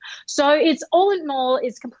 protection. So it's all in all,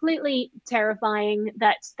 it's completely terrifying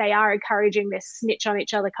that they are encouraging this snitch on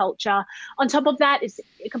each other culture. On top of that, it's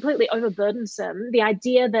completely overburdensome. The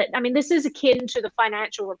idea that, I mean, this is akin to the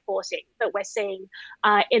financial reporting that we're seeing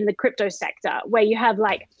in the crypto sector, where you have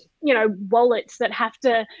like, you know, wallets that have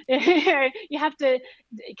to, you have to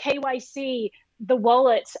KYC the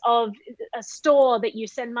wallet of a store that you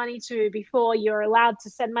send money to before you're allowed to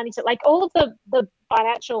send money to, like all of the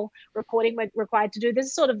financial reporting we're required to do. This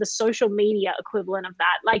is sort of the social media equivalent of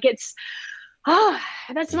that. Like it's,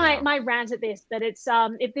 that's my rant at this, that it's,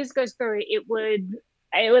 if this goes through, it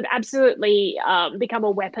would absolutely become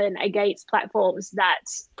a weapon against platforms that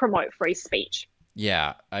promote free speech.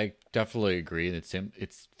 Yeah, I definitely agree.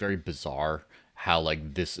 It's very bizarre how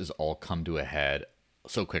like this has all come to a head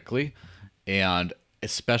so quickly, and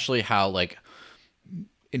especially how like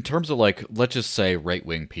in terms of like let's just say right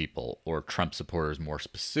wing people or Trump supporters more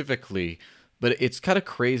specifically, but it's kind of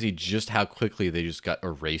crazy just how quickly they just got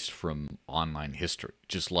erased from online history.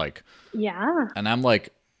 Just like, Yeah. and I'm like,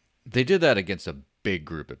 they did that against a big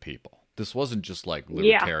group of people. This wasn't just like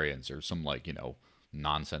Yeah. libertarians or some like, you know,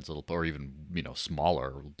 nonsense little, or even, you know,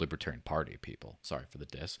 smaller libertarian party people. Sorry for the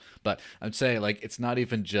diss. But I'm saying like it's not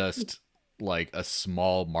even just like a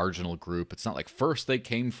small marginal group. It's not like first they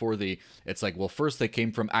came for the, it's like, well, first they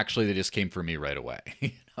came from, actually they just came for me right away.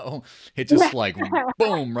 You know? It just like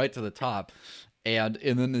boom, right to the top. And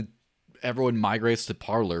then everyone migrates to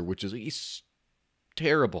Parler, which is a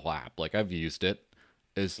terrible app. Like I've used it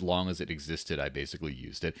as long as it existed. I basically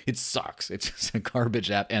used it. It sucks. It's just a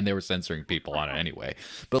garbage app, and they were censoring people on it anyway.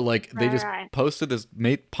 But like they just posted this,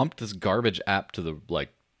 pumped this garbage app to the like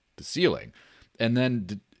the ceiling, and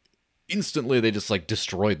then instantly they just like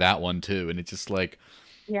destroyed that one too. And it's just like,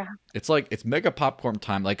 Yeah. it's like it's mega popcorn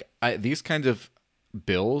time. Like these kinds of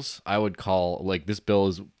bills, I would call like this bill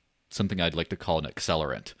is something I'd like to call an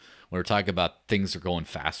accelerant. When we're talking about things are going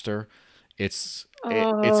faster, it's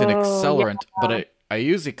it's an accelerant, but I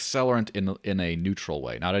use accelerant in a neutral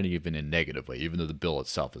way, not even in a negative way, even though the bill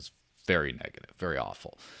itself is very negative, very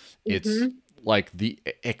awful. It's like the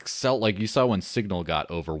like you saw when Signal got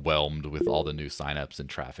overwhelmed with all the new signups and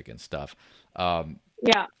traffic and stuff.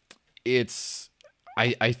 Yeah. It's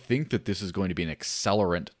I think that this is going to be an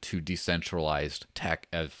accelerant to decentralized tech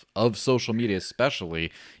of social media,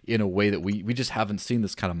 especially in a way that we just haven't seen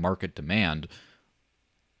this kind of market demand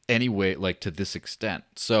anyway, like to this extent.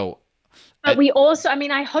 So But we also, I mean,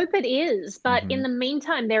 I hope it is. But in the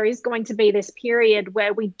meantime, there is going to be this period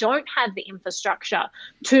where we don't have the infrastructure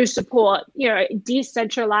to support, you know,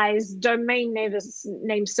 decentralized domain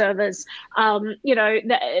name servers, you know,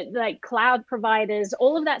 like cloud providers,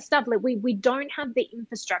 all of that stuff. Like we don't have the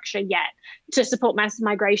infrastructure yet to support mass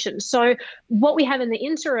migration. So what we have in the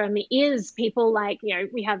interim is people like, you know,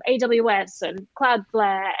 we have AWS and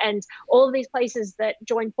Cloudflare and all of these places that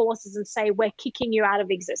join forces and say, we're kicking you out of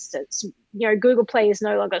existence. You know, Google Play is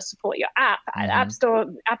no longer support your app. App Store,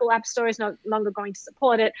 Apple App Store is no longer going to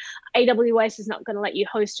support it. AWS is not going to let you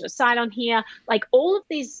host your site on here. Like all of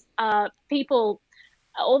these people,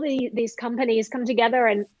 all these companies come together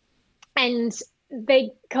and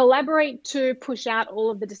they collaborate to push out all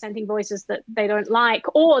of the dissenting voices that they don't like,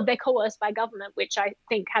 or they're coerced by government, which I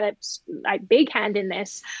think had a like big hand in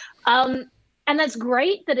this. And that's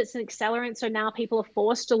great that it's an accelerant. So now people are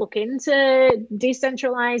forced to look into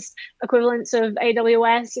decentralized equivalents of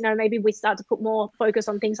AWS. You know, maybe we start to put more focus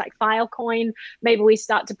on things like Filecoin. Maybe we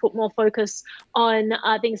start to put more focus on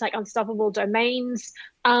things like unstoppable domains.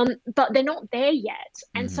 But they're not there yet.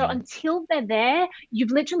 And so until they're there,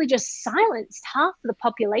 you've literally just silenced half of the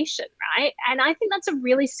population, right? And I think that's a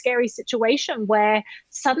really scary situation where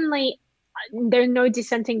suddenly there are no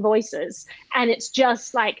dissenting voices, and it's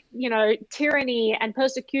just like, you know, tyranny and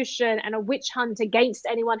persecution and a witch hunt against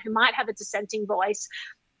anyone who might have a dissenting voice.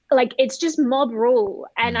 Like it's just mob rule,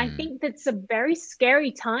 and I think that's a very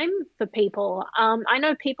scary time for people. I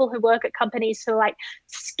know people who work at companies who are like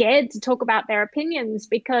scared to talk about their opinions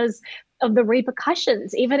because of the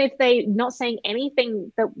repercussions, even if they're not saying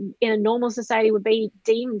anything that in a normal society would be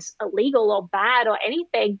deemed illegal or bad or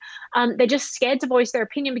anything. They're just scared to voice their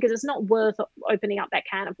opinion because it's not worth opening up that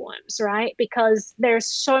can of worms, right? Because there are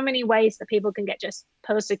so many ways that people can get just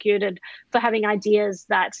persecuted for having ideas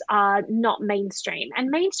that are not mainstream.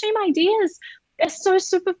 And mainstream ideas, they're so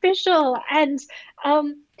superficial and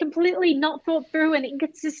completely not thought through and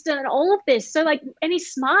inconsistent and all of this. So like any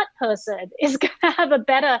smart person is going to have a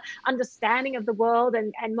better understanding of the world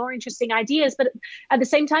and more interesting ideas. But at the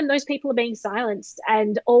same time, those people are being silenced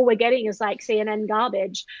and all we're getting is like CNN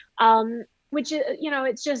garbage, which,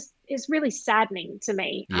 it's really saddening to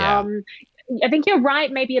me. Yeah. I think you're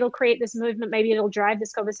right. Maybe it'll create this movement. Maybe it'll drive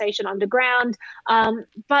this conversation underground.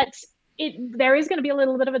 But there is going to be a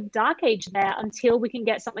little bit of a dark age there until we can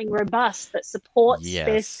get something robust that supports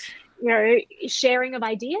this, sharing of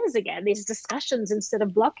ideas again, these discussions instead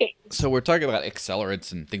of blocking. So we're talking about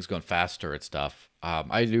accelerants and things going faster and stuff.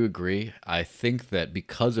 I do agree. I think that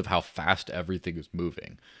because of how fast everything is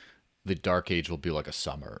moving, the dark age will be like a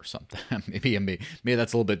summer or something. maybe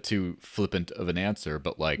that's a little bit too flippant of an answer,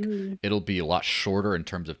 but like it'll be a lot shorter in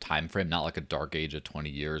terms of time frame, not like a dark age of 20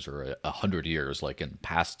 years or 100 years like in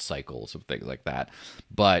past cycles of things like that.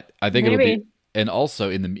 But I think it'll be, and also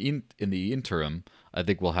in the interim, I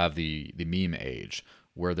think we'll have the meme age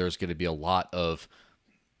where there's going to be a lot of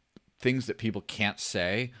things that people can't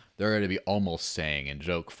say, they're going to be almost saying in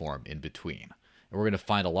joke form in between. And we're going to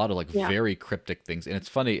find a lot of like very cryptic things. And it's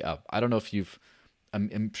funny. I don't know if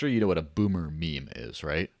I'm sure you know what a boomer meme is,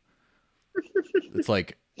 right? It's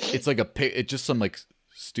like it's just some like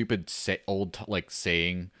stupid old like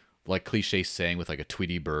saying, like cliche saying with like a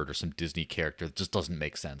Tweety bird or some Disney character that just doesn't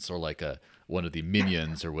make sense, or like one of the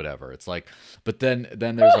Minions or whatever. It's like, but then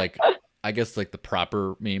there's like, I guess like the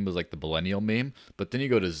proper meme was like the millennial meme, but then you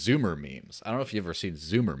go to Zoomer memes. I don't know if you've ever seen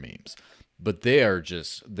Zoomer memes. But they are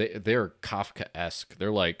just they're Kafka-esque.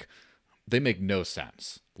 They're like, they make no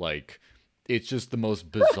sense. Like it's just the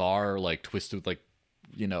most bizarre like twisted like,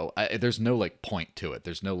 there's no like point to it.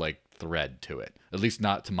 There's no like thread to it. At least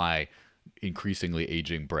not to my increasingly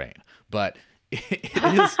aging brain. But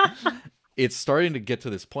it's starting to get to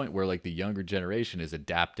this point where like the younger generation is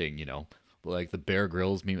adapting, like the Bear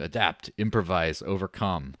Grylls meme, adapt, improvise,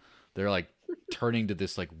 overcome. They're like turning to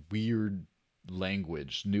this like weird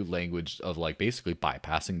new language of like basically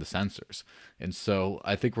bypassing the censors. And so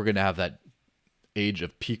I think we're going to have that age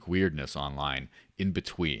of peak weirdness online in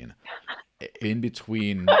between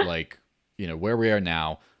like, where we are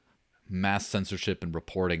now, mass censorship and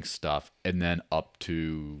reporting stuff, and then up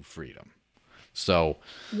to freedom. So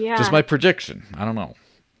just my prediction. I don't know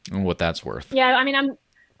what that's worth. Yeah. I mean,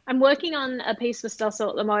 I'm working on a piece for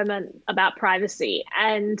Stossel at the moment about privacy,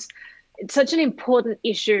 and it's such an important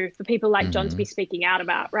issue for people like John to be speaking out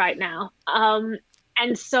about right now.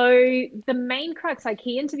 And so the main crux, like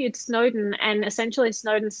he interviewed Snowden, and essentially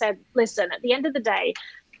Snowden said, listen, at the end of the day,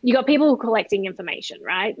 you got people collecting information,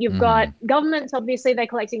 right? You've got governments, obviously, they're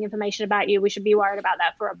collecting information about you. We should be worried about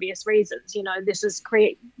that for obvious reasons. This is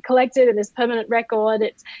collected in this permanent record.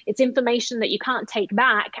 It's information that you can't take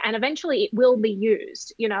back, and eventually it will be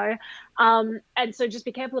used, and so just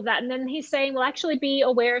be careful of that. And then he's saying, well, actually be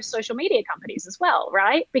aware of social media companies as well,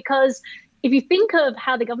 right? Because if you think of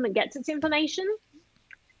how the government gets its information,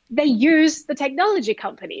 they use the technology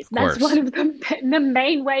companies. That's one of the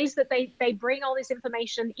main ways that they bring all this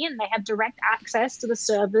information in. They have direct access to the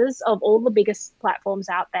servers of all the biggest platforms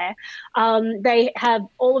out there. They have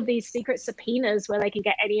all of these secret subpoenas where they can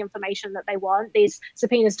get any information that they want. These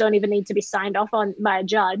subpoenas don't even need to be signed off on by a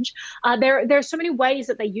judge. There are so many ways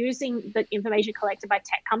that they're using the information collected by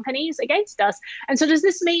tech companies against us. And so does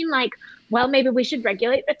this mean like, well, maybe we should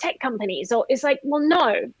regulate the tech companies? Or it's like, well,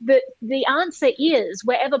 no, the answer is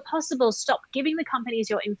wherever possible, stop giving the companies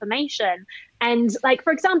your information. And like,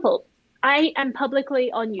 for example, I am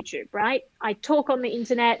publicly on YouTube, right? I talk on the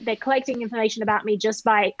internet. They're collecting information about me just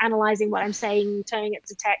by analyzing what I'm saying, turning it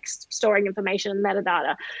to text, storing information,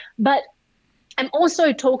 metadata. But I'm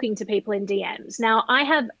also talking to people in DMs. Now, I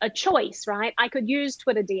have a choice, right? I could use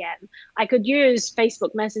Twitter DM, I could use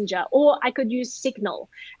Facebook Messenger, or I could use Signal.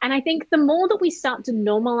 And I think the more that we start to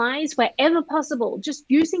normalize, wherever possible, just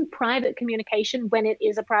using private communication when it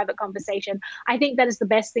is a private conversation, I think that is the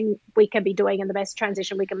best thing we can be doing and the best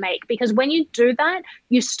transition we can make. Because when you do that,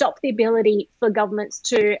 you stop the ability for governments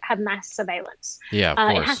to have mass surveillance. Yeah, of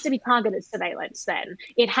course. It has to be targeted surveillance then.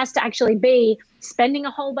 It has to actually be spending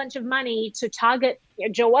a whole bunch of money to target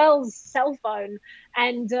Joelle's cell phone,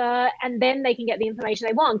 and then they can get the information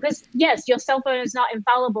they want. Because yes, your cell phone is not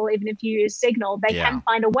infallible. Even if you use Signal, they can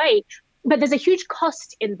find a way. But there's a huge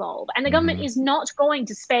cost involved, and the government is not going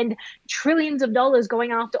to spend trillions of dollars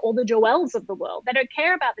going after all the Joelles of the world. They don't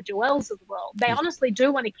care about the Joelles of the world. They honestly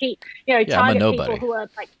do want to keep, target people who are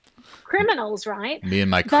like criminals, right? Me and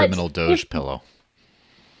my criminal Doge pillow.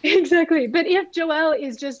 Exactly. But if Joelle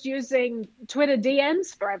is just using Twitter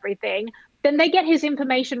DMs for everything, then they get his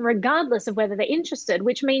information regardless of whether they're interested,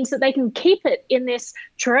 which means that they can keep it in this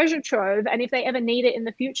treasure trove. And if they ever need it in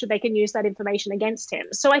the future, they can use that information against him.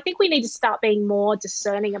 So I think we need to start being more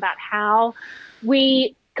discerning about how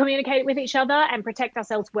we communicate with each other and protect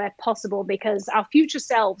ourselves where possible, because our future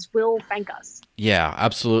selves will thank us. Yeah,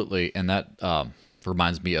 absolutely. And that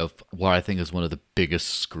reminds me of what I think is one of the biggest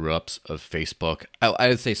screw ups of Facebook. I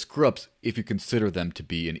would say screw ups if you consider them to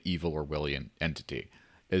be an evil Orwellian entity,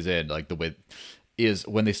 is in like the way is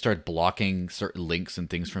when they start blocking certain links and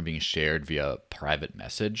things from being shared via private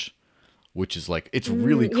message, which is like it's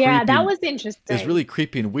really creepy. Yeah, that was interesting. It's really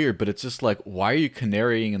creepy and weird, but it's just like, why are you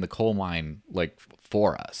canarying in the coal mine like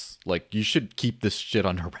for us? Like, you should keep this shit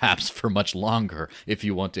under wraps for much longer if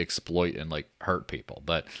you want to exploit and like hurt people.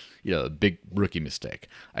 But you know, big rookie mistake.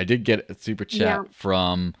 I did get a super chat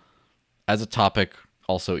from, as a topic,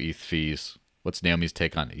 also ETH fees. What's Naomi's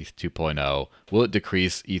take on ETH 2.0? Will it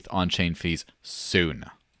decrease ETH on-chain fees soon?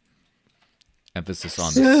 Emphasis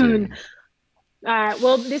on the soon. All right.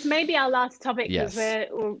 Well, this may be our last topic because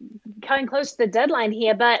we're coming close to the deadline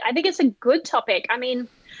here, but I think it's a good topic. I mean,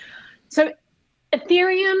 so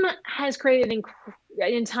Ethereum has created an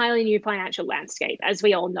entirely new financial landscape, as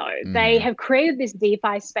we all know. They have created this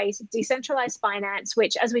DeFi space, decentralized finance,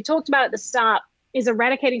 which, as we talked about at the start, is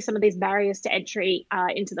eradicating some of these barriers to entry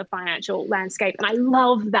into the financial landscape. And I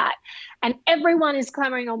love that. And everyone is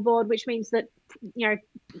clamoring on board, which means that, you know,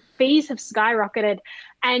 fees have skyrocketed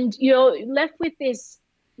and you're left with this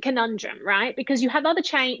conundrum, right? Because you have other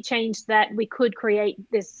chains that we could create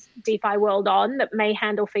this DeFi world on that may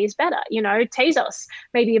handle fees better. You know, Tezos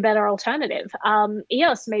may be a better alternative.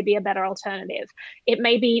 EOS may be a better alternative. It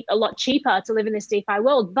may be a lot cheaper to live in this DeFi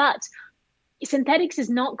world, but Synthetix is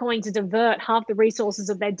not going to divert half the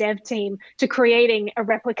resources of their dev team to creating a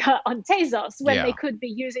replica on Tezos when they could be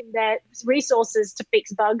using their resources to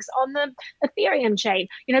fix bugs on the Ethereum chain.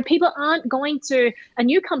 You know, people aren't going to, a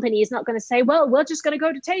new company is not going to say, well, we're just going to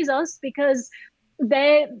go to Tezos because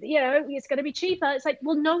they're, you know, it's going to be cheaper. It's like,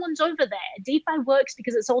 well, no one's over there. DeFi works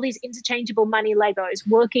because it's all these interchangeable money Legos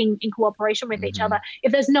working in cooperation with each other.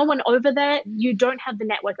 If there's no one over there, you don't have the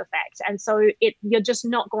network effect. And so you're just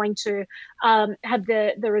not going to have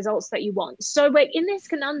the results that you want. So we're in this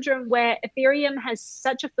conundrum where Ethereum has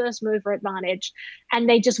such a first mover advantage and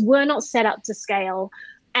they just were not set up to scale.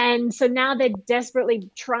 And so now they're desperately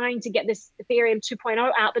trying to get this Ethereum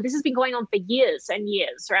 2.0 out, but this has been going on for years and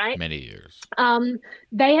years, right? Many years.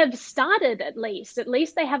 They have started at least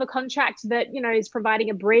they have a contract that, you know, is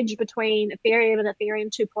providing a bridge between Ethereum and Ethereum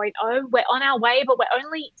 2.0. We're on our way, but we're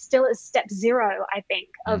only still at step 0, I think,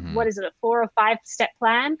 of what is it, a 4 or 5 step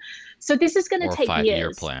plan. So this is going to take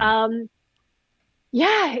 5-year plan.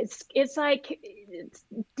 Yeah, it's like it's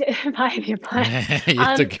 5-year plan.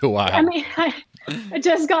 It took a while. I mean, I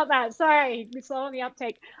just got that. Sorry, we're slow on the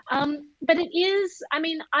uptake. But it is, I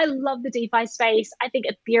mean, I love the DeFi space. I think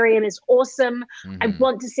Ethereum is awesome. I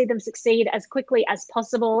want to see them succeed as quickly as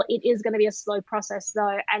possible. It is going to be a slow process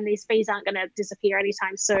though, and these fees aren't going to disappear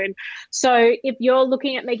anytime soon. So if you're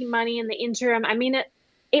looking at making money in the interim, I mean,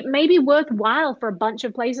 it may be worthwhile for a bunch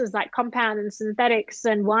of places like Compound and Synthetix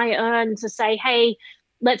and YEarn to say, hey,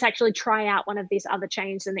 let's actually try out one of these other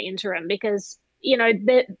chains in the interim, because, you know,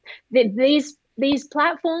 these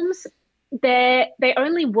platforms, they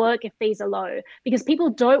only work if fees are low, because people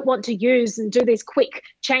don't want to use and do these quick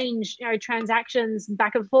change, you know, transactions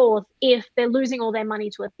back and forth if they're losing all their money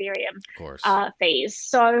to Ethereum fees.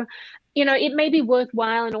 So, you know, it may be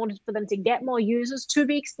worthwhile in order for them to get more users to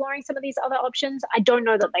be exploring some of these other options. I don't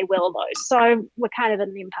know that they will though. So we're kind of at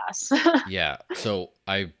an impasse. Yeah. So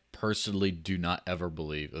I personally do not ever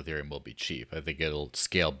believe Ethereum will be cheap. I think it'll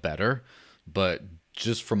scale better, but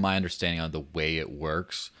just from my understanding on the way it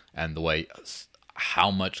works and the way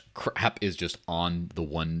how much crap is just on the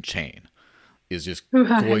one chain is just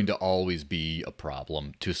going to always be a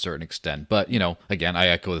problem to a certain extent. But, you know, again, I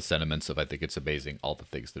echo the sentiments of I think it's amazing all the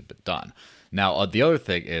things that have been done. Now, the other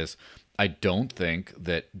thing is I don't think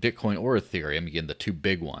that Bitcoin or Ethereum, again, the two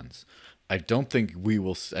big ones, I don't think we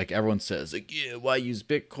will, like everyone says, like, yeah, why use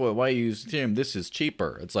Bitcoin? Why use Ethereum? This is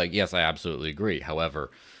cheaper. It's like, yes, I absolutely agree.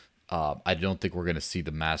 However, I don't think we're going to see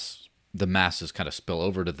the masses kind of spill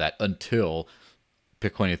over to that until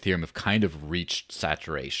Bitcoin and Ethereum have kind of reached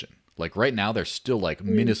saturation. Like right now, they're still like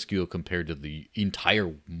minuscule compared to the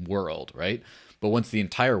entire world, right? But once the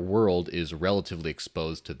entire world is relatively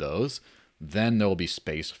exposed to those, then there'll be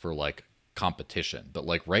space for like competition. But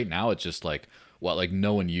like right now, it's just like, well, like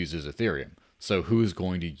no one uses Ethereum. So who's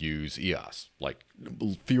going to use EOS? Like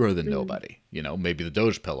fewer than nobody, you know, maybe the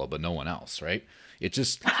Doge pillow, but no one else, right? It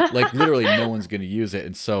just like literally no one's going to use it.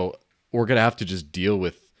 And so we're going to have to just deal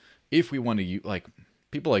with if we want to use, like,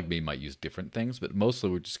 people like me might use different things, but mostly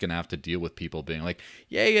we're just going to have to deal with people being like,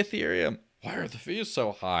 yay, Ethereum, why are the fees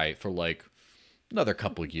so high, for like another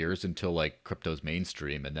couple of years until like crypto's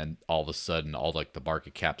mainstream. And then all of a sudden, all like the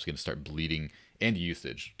market cap's going to start bleeding, and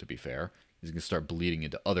usage, to be fair, is going to start bleeding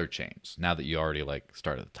into other chains now that you already like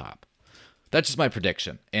start at the top. That's just my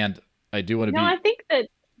prediction. And I do want to No, be, I think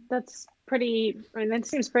that's pretty. I mean, that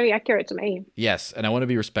seems pretty accurate to me. yes, and I want to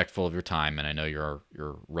be respectful of your time. And I know you're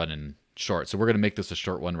running short, so we're going to make this a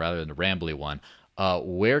short one rather than a rambly one.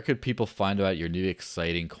 Where could people find out your new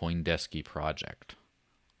exciting CoinDesky project?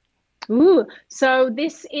 Ooh, so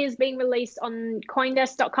this is being released on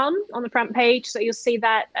Coindesk.com on the front page. So you'll see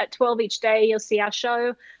that at 12 each day. You'll see our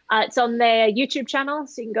show. It's on their YouTube channel,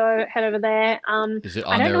 so you can go head over there. Is it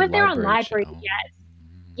I on don't their know if they're on library library channel? yet.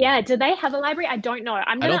 Yeah, do they have a library? I don't know.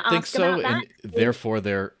 I'm I gonna don't think ask so, about that. and therefore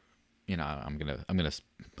they're,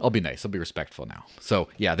 I'll be nice. I'll be respectful now. So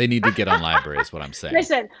yeah, they need to get on library, is what I'm saying.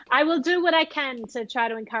 Listen, I will do what I can to try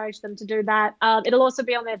to encourage them to do that. It'll also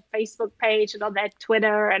be on their Facebook page and on their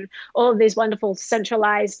Twitter and all of these wonderful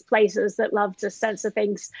centralized places that love to censor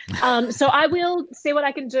things. So I will see what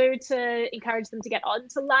I can do to encourage them to get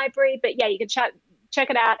onto library. But yeah, you can check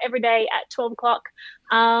it out every day at 12 o'clock.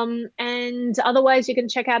 And otherwise, you can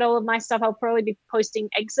check out all of my stuff. I'll probably be posting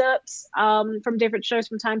excerpts from different shows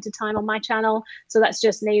from time to time on my channel. So that's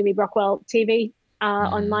just Naomi Brockwell TV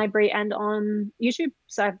on library and on YouTube.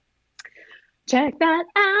 So check that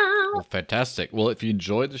out. Well, fantastic. Well, if you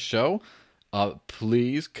enjoyed the show,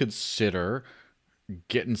 please consider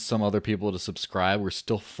getting some other people to subscribe. We're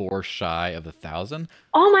still 4 shy of 1,000.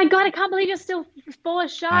 Oh my God, I can't believe you're still 4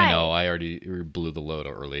 shy. I know, we blew the load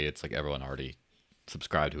early. It's like everyone already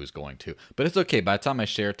subscribed who was going to. But it's okay. By the time I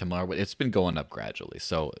share it tomorrow, it's been going up gradually.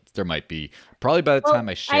 So there might be, probably by the time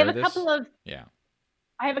I share yeah.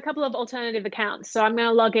 I have a couple of alternative accounts, so I'm going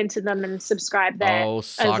to log into them and subscribe there Oh, as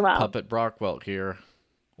Sock well. Puppet Brockwell here.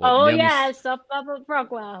 Well, Oh, Naomi's, yeah, Sock Puppet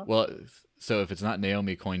Brockwell. well, so if it's not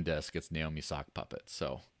Naomi CoinDesk, it's Naomi Sock Puppet.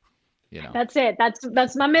 So, That's it.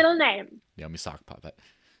 That's my middle name. Naomi Sock Puppet.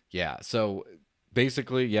 Yeah. So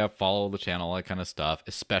basically, yeah, follow the channel, all that kind of stuff.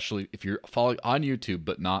 Especially if you're following on YouTube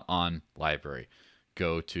but not on library,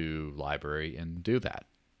 go to library and do that.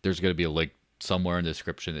 There's going to be a link somewhere in the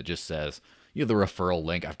description that just says, the referral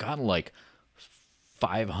link. I've gotten like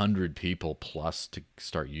 500 people plus to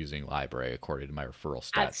start using library according to my referral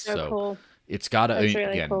stats. That's so cool. It's got to, Really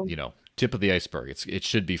again, cool. Tip of the iceberg. It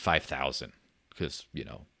should be 5,000 because,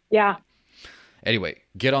 Yeah. Anyway,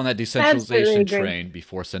 get on that decentralization Absolutely train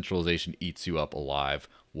before centralization eats you up alive.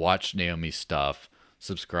 Watch Naomi's stuff.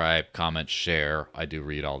 Subscribe, comment, share. I do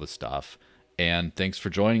read all this stuff. And thanks for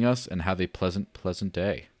joining us, and have a pleasant, pleasant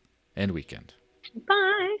day and weekend.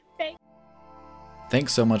 Bye.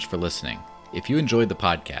 Thanks so much for listening. If you enjoyed the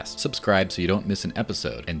podcast, subscribe so you don't miss an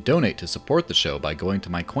episode, and donate to support the show by going to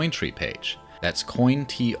my Cointree page. That's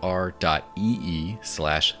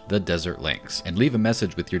cointr.ee/thedesert-links, and leave a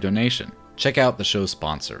message with your donation. Check out the show's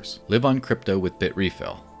sponsors. Live on crypto with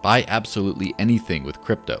BitRefill. Buy absolutely anything with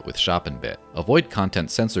crypto with Shop and Bit. Avoid content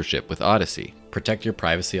censorship with Odyssey. Protect your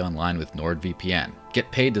privacy online with NordVPN.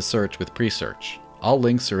 Get paid to search with Presearch. All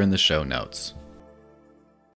links are in the show notes.